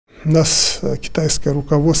нас китайское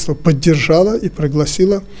руководство поддержало и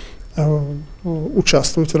пригласило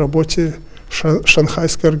участвовать в работе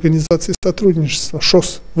Шанхайской организации сотрудничества.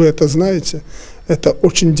 ШОС, вы это знаете, это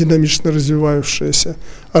очень динамично развивающаяся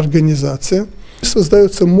организация.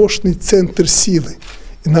 Создается мощный центр силы.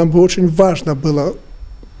 И нам бы очень важно было,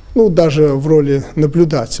 даже в роли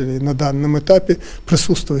наблюдателей на данном этапе,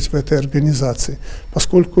 присутствовать в этой организации,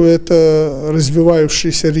 поскольку это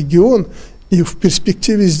развивающийся регион, и в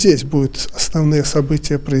перспективе здесь будут основные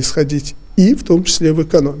события происходить, и в том числе в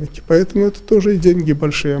экономике. Поэтому это тоже и деньги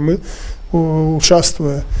большие. Мы,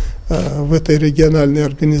 участвуя в этой региональной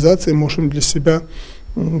организации, можем для себя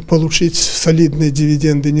получить солидные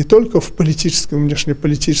дивиденды не только в политическом,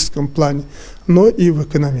 внешнеполитическом плане, но и в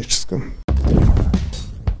экономическом.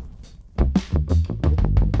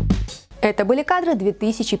 Это были кадры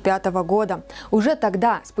 2005 года. Уже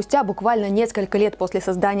тогда, спустя буквально несколько лет после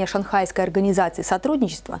создания Шанхайской организации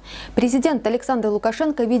сотрудничества, президент Александр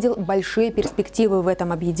Лукашенко видел большие перспективы в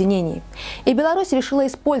этом объединении. И Беларусь решила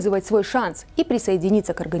использовать свой шанс и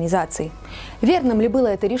присоединиться к организации. Верным ли было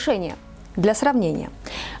это решение? Для сравнения,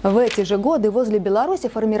 в эти же годы возле Беларуси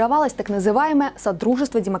формировалось так называемое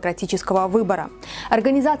Содружество демократического выбора.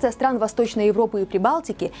 Организация стран Восточной Европы и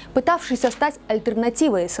Прибалтики, пытавшаяся стать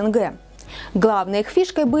альтернативой СНГ. Главной их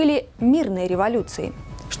фишкой были мирные революции.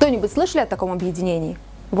 Что-нибудь слышали о таком объединении?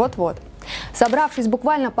 Вот-вот. Собравшись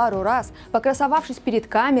буквально пару раз, покрасовавшись перед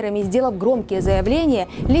камерами и сделав громкие заявления,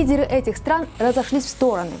 лидеры этих стран разошлись в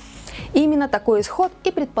стороны. Именно такой исход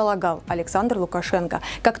и предполагал Александр Лукашенко,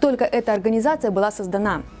 как только эта организация была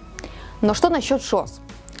создана. Но что насчет ШОС?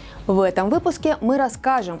 В этом выпуске мы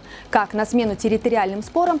расскажем, как на смену территориальным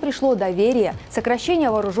спорам пришло доверие,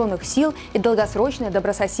 сокращение вооруженных сил и долгосрочное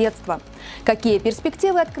добрососедство. Какие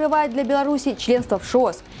перспективы открывает для Беларуси членство в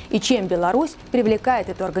ШОС и чем Беларусь привлекает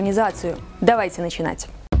эту организацию. Давайте начинать.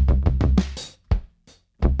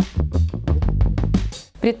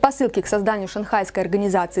 Предпосылки к созданию Шанхайской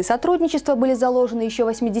организации сотрудничества были заложены еще в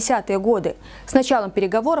 80-е годы, с началом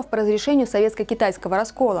переговоров по разрешению советско-китайского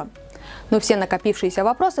раскола. Но все накопившиеся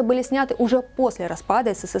вопросы были сняты уже после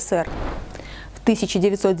распада СССР. В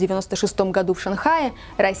 1996 году в Шанхае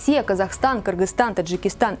Россия, Казахстан, Кыргызстан,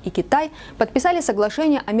 Таджикистан и Китай подписали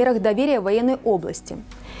соглашение о мерах доверия в военной области.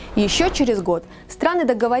 Еще через год страны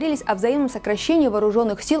договорились о взаимном сокращении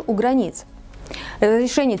вооруженных сил у границ.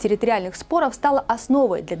 Разрешение территориальных споров стало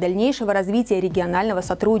основой для дальнейшего развития регионального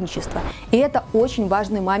сотрудничества, и это очень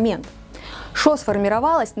важный момент. ШОС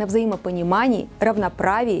формировалась на взаимопонимании,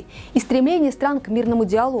 равноправии и стремлении стран к мирному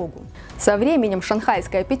диалогу. Со временем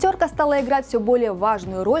Шанхайская пятерка стала играть все более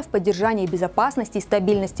важную роль в поддержании безопасности и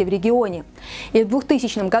стабильности в регионе. И в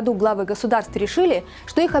 2000 году главы государств решили,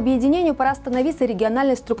 что их объединению пора становиться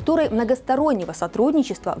региональной структурой многостороннего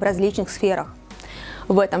сотрудничества в различных сферах.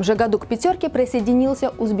 В этом же году к пятерке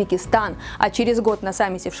присоединился Узбекистан, а через год на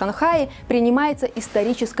саммите в Шанхае принимается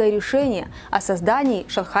историческое решение о создании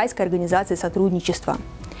Шанхайской организации сотрудничества.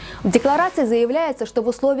 В декларации заявляется, что в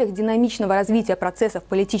условиях динамичного развития процессов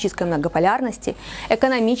политической многополярности,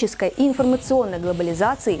 экономической и информационной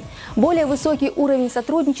глобализации более высокий уровень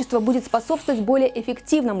сотрудничества будет способствовать более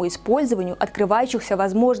эффективному использованию открывающихся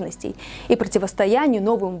возможностей и противостоянию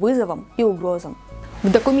новым вызовам и угрозам. В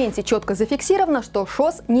документе четко зафиксировано, что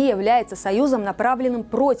ШОС не является союзом, направленным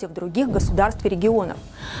против других государств и регионов.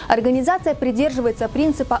 Организация придерживается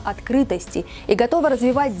принципа открытости и готова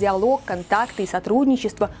развивать диалог, контакты и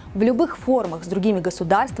сотрудничество в любых формах с другими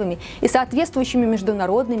государствами и соответствующими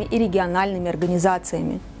международными и региональными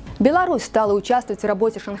организациями. Беларусь стала участвовать в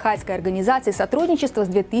работе Шанхайской организации сотрудничества с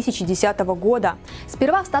 2010 года,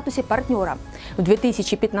 сперва в статусе партнера. В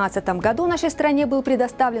 2015 году нашей стране был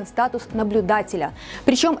предоставлен статус наблюдателя.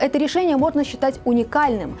 Причем это решение можно считать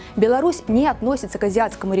уникальным. Беларусь не относится к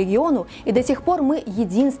азиатскому региону, и до сих пор мы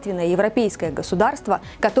единственное европейское государство,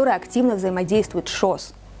 которое активно взаимодействует с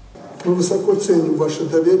ШОС. Мы высоко ценим ваше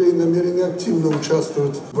доверие и намерение активно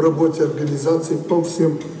участвовать в работе организации по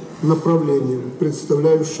всем направлениям,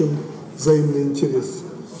 представляющим взаимный интерес.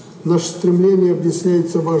 Наше стремление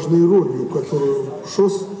объясняется важной ролью, которую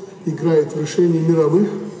ШОС играет в решении мировых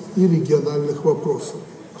и региональных вопросов,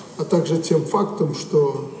 а также тем фактом,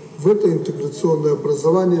 что в это интеграционное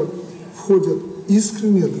образование входят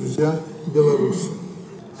искренние друзья Беларуси.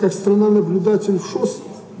 Как страна-наблюдатель в ШОС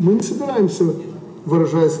мы не собираемся,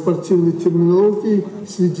 выражаясь спортивной терминологией,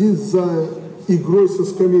 следить за игрой со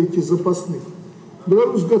скамейки запасных.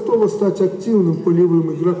 Беларусь готова стать активным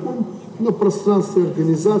полевым игроком на пространстве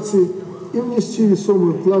организации и внести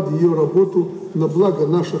весомый вклад в ее работу на благо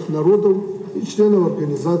наших народов и членов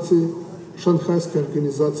организации Шанхайской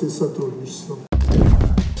организации сотрудничества.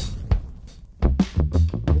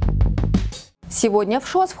 Сегодня в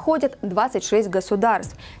ШОС входят 26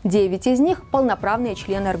 государств, 9 из них – полноправные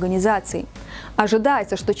члены организации.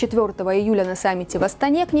 Ожидается, что 4 июля на саммите в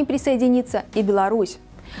Астане к ним присоединится и Беларусь.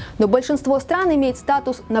 Но большинство стран имеет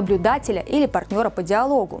статус наблюдателя или партнера по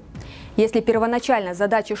диалогу. Если первоначально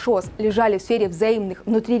задачи ШОС лежали в сфере взаимных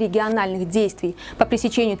внутрирегиональных действий по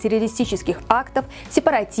пресечению террористических актов,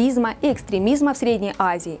 сепаратизма и экстремизма в Средней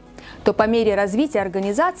Азии, то по мере развития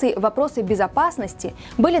организации вопросы безопасности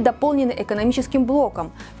были дополнены экономическим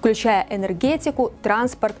блоком, включая энергетику,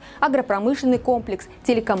 транспорт, агропромышленный комплекс,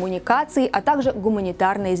 телекоммуникации, а также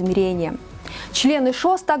гуманитарное измерение. Члены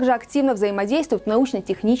ШОС также активно взаимодействуют в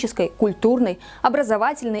научно-технической, культурной,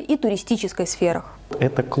 образовательной и туристической сферах.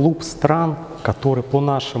 Это клуб стран, который, по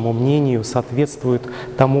нашему мнению, соответствует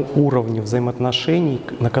тому уровню взаимоотношений,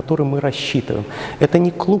 на который мы рассчитываем. Это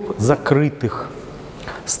не клуб закрытых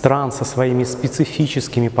стран со своими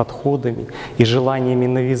специфическими подходами и желаниями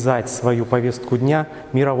навязать свою повестку дня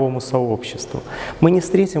мировому сообществу. Мы не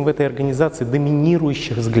встретим в этой организации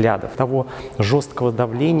доминирующих взглядов, того жесткого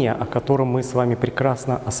давления, о котором мы с вами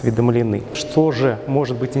прекрасно осведомлены. Что же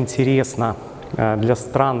может быть интересно для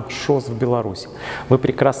стран ШОС в Беларуси? Вы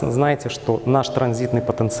прекрасно знаете, что наш транзитный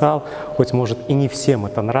потенциал, хоть может и не всем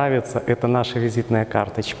это нравится, это наша визитная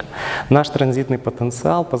карточка. Наш транзитный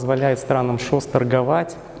потенциал позволяет странам ШОС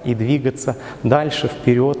торговать и двигаться дальше,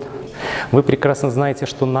 вперед. Вы прекрасно знаете,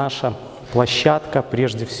 что наша площадка,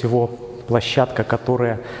 прежде всего площадка,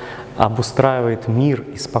 которая обустраивает мир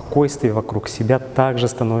и спокойствие вокруг себя, также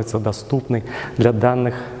становится доступной для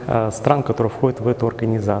данных стран, которые входят в эту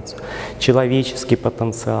организацию. Человеческий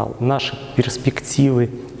потенциал, наши перспективы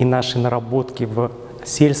и наши наработки в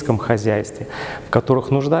сельском хозяйстве, в которых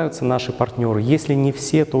нуждаются наши партнеры. Если не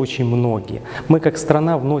все, то очень многие. Мы как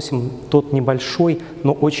страна вносим тот небольшой,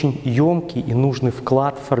 но очень емкий и нужный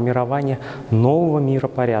вклад в формирование нового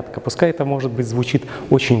миропорядка. Пускай это, может быть, звучит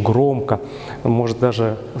очень громко, может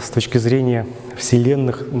даже с точки зрения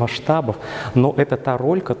вселенных масштабов, но это та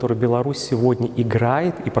роль, которую Беларусь сегодня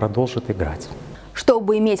играет и продолжит играть.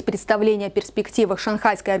 Чтобы иметь представление о перспективах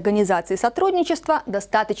Шанхайской организации сотрудничества,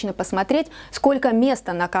 достаточно посмотреть, сколько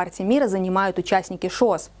места на карте мира занимают участники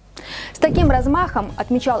ШОС. С таким размахом,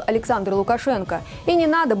 отмечал Александр Лукашенко, и не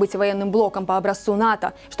надо быть военным блоком по образцу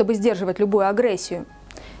НАТО, чтобы сдерживать любую агрессию.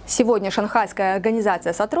 Сегодня Шанхайская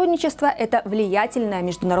организация сотрудничества – это влиятельная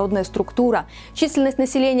международная структура, численность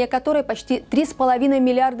населения которой почти 3,5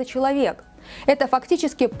 миллиарда человек. Это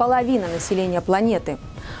фактически половина населения планеты.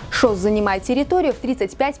 ШОС занимает территорию в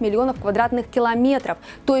 35 миллионов квадратных километров,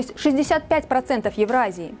 то есть 65%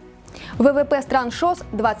 Евразии. ВВП стран ШОС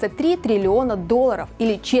 – 23 триллиона долларов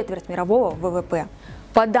или четверть мирового ВВП.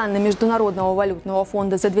 По данным Международного валютного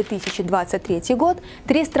фонда за 2023 год,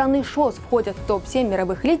 3 страны ШОС входят в топ-7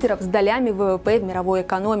 мировых лидеров с долями ВВП в мировой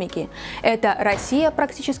экономике. Это Россия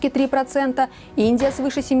практически 3%, Индия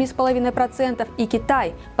свыше 7,5% и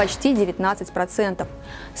Китай почти 19%.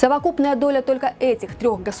 Совокупная доля только этих 3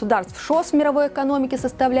 государств ШОС в мировой экономике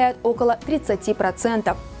составляет около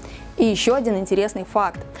 30%. И еще один интересный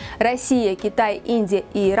факт. Россия, Китай, Индия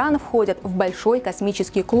и Иран входят в большой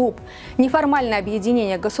космический клуб. Неформальное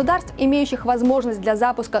объединение государств, имеющих возможность для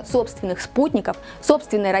запуска собственных спутников,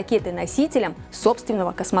 собственной ракеты-носителем,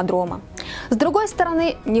 собственного космодрома. С другой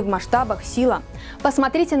стороны, не в масштабах сила.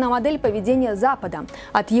 Посмотрите на модель поведения Запада.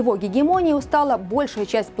 От его гегемонии устала большая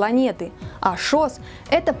часть планеты. А ШОС –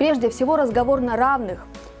 это прежде всего разговор на равных.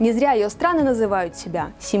 Не зря ее страны называют себя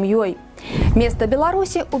семьей. Место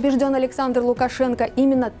Беларуси, убежден Александр Лукашенко,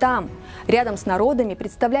 именно там, рядом с народами,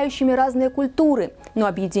 представляющими разные культуры, но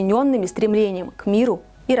объединенными стремлением к миру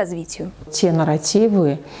и развитию. Те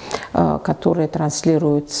нарративы, которые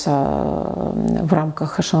транслируются в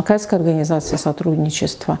рамках Шанхайской организации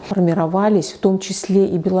сотрудничества, формировались в том числе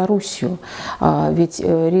и Белоруссию. Ведь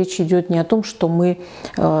речь идет не о том, что мы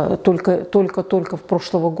только в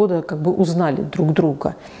прошлого года как бы узнали друг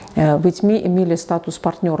друга. Ведь мы имели статус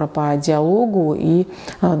партнера по диалогу и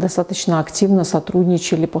достаточно активно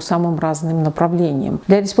сотрудничали по самым разным направлениям.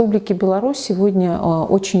 Для Республики Беларусь сегодня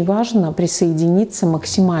очень важно присоединиться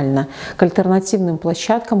максимально к альтернативным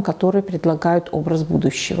площадкам, которые предлагают образ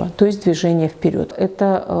будущего, то есть движение вперед.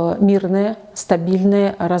 Это мирное,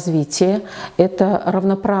 стабильное развитие, это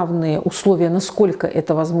равноправные условия, насколько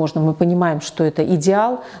это возможно. Мы понимаем, что это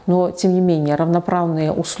идеал, но тем не менее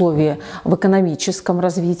равноправные условия в экономическом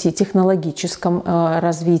развитии, технологическом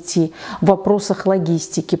развитии, в вопросах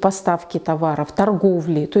логистики, поставки товаров,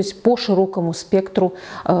 торговли, то есть по широкому спектру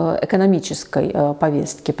экономической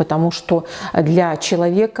повестки, потому что для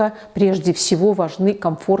человека прежде всего важны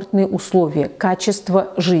комфортные условия, качество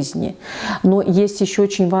жизни. Но есть еще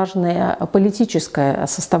очень важная политика, политическая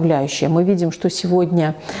составляющая. Мы видим, что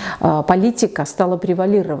сегодня политика стала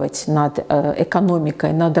превалировать над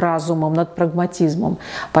экономикой, над разумом, над прагматизмом.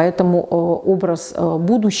 Поэтому в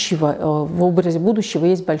образе будущего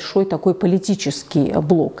есть большой такой политический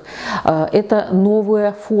блок. Это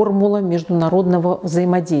новая формула международного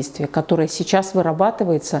взаимодействия, которая сейчас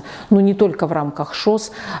вырабатывается, не только в рамках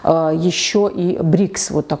ШОС, еще и БРИКС,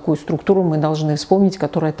 вот такую структуру мы должны вспомнить,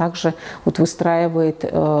 которая также выстраивает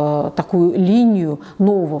такую линию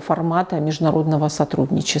нового формата международного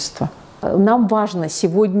сотрудничества. Нам важно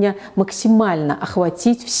сегодня максимально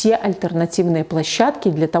охватить все альтернативные площадки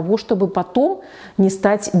для того, чтобы потом не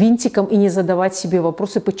стать винтиком и не задавать себе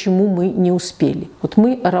вопросы, почему мы не успели. Вот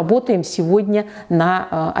мы работаем сегодня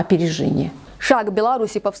на опережение. Шаг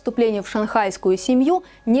Беларуси по вступлению в шанхайскую семью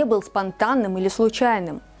не был спонтанным или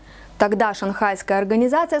случайным. Тогда шанхайская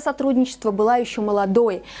организация сотрудничества была еще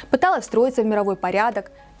молодой, пыталась встроиться в мировой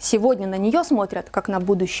порядок. Сегодня на нее смотрят как на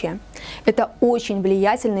будущее. Это очень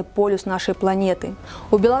влиятельный полюс нашей планеты.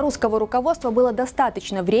 У белорусского руководства было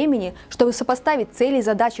достаточно времени, чтобы сопоставить цели и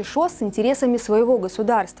задачи ШОС с интересами своего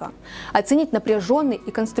государства, оценить напряженный и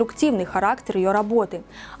конструктивный характер ее работы,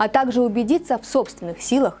 а также убедиться в собственных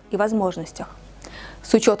силах и возможностях.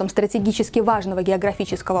 С учетом стратегически важного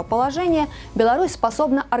географического положения, Беларусь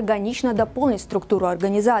способна органично дополнить структуру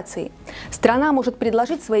организации. Страна может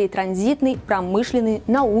предложить своей транзитный, промышленный,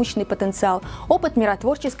 научный потенциал, опыт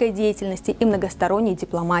миротворческой деятельности и многосторонней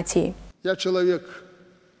дипломатии. Я человек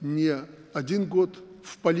не один год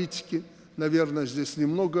в политике. Наверное, здесь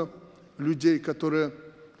немного людей, которые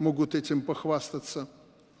могут этим похвастаться.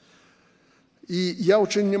 И я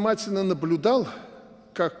очень внимательно наблюдал,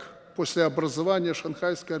 как после образования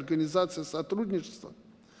Шанхайская организация сотрудничества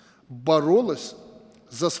боролась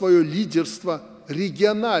за свое лидерство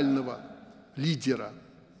регионального лидера.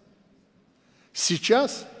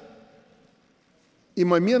 Сейчас и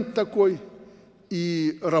момент такой,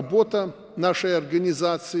 и работа нашей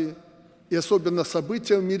организации, и особенно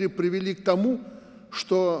события в мире привели к тому,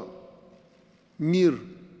 что мир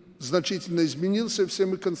значительно изменился, все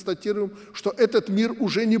мы констатируем, что этот мир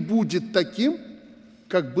уже не будет таким,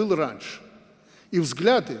 как был раньше. И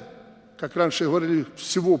взгляды, как раньше говорили,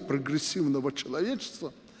 всего прогрессивного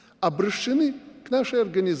человечества, обращены к нашей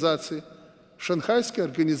организации, Шанхайской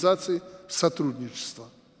организации сотрудничества.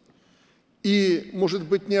 И, может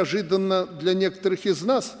быть, неожиданно для некоторых из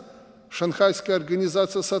нас, Шанхайская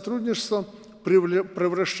организация сотрудничества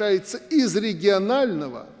превращается из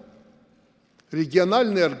региональной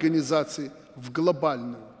организации в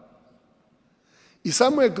глобальную. И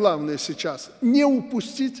самое главное сейчас – не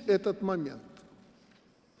упустить этот момент.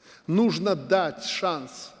 Нужно дать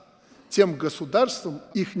шанс тем государствам,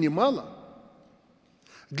 их немало,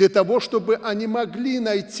 для того, чтобы они могли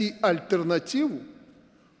найти альтернативу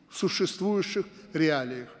в существующих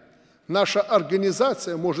реалиях. Наша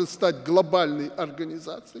организация может стать глобальной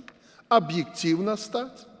организацией, объективно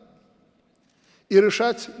стать и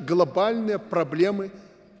решать глобальные проблемы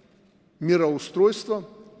мироустройства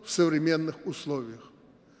в современных условиях.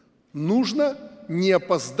 Нужно не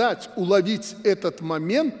опоздать, уловить этот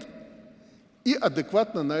момент и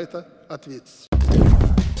адекватно на это ответить.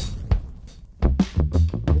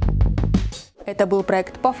 Это был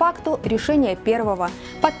проект «По факту. Решение первого».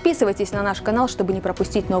 Подписывайтесь на наш канал, чтобы не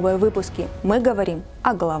пропустить новые выпуски. Мы говорим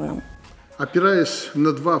о главном. Опираясь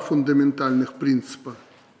на два фундаментальных принципа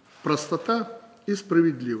 – простота и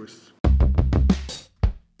справедливость,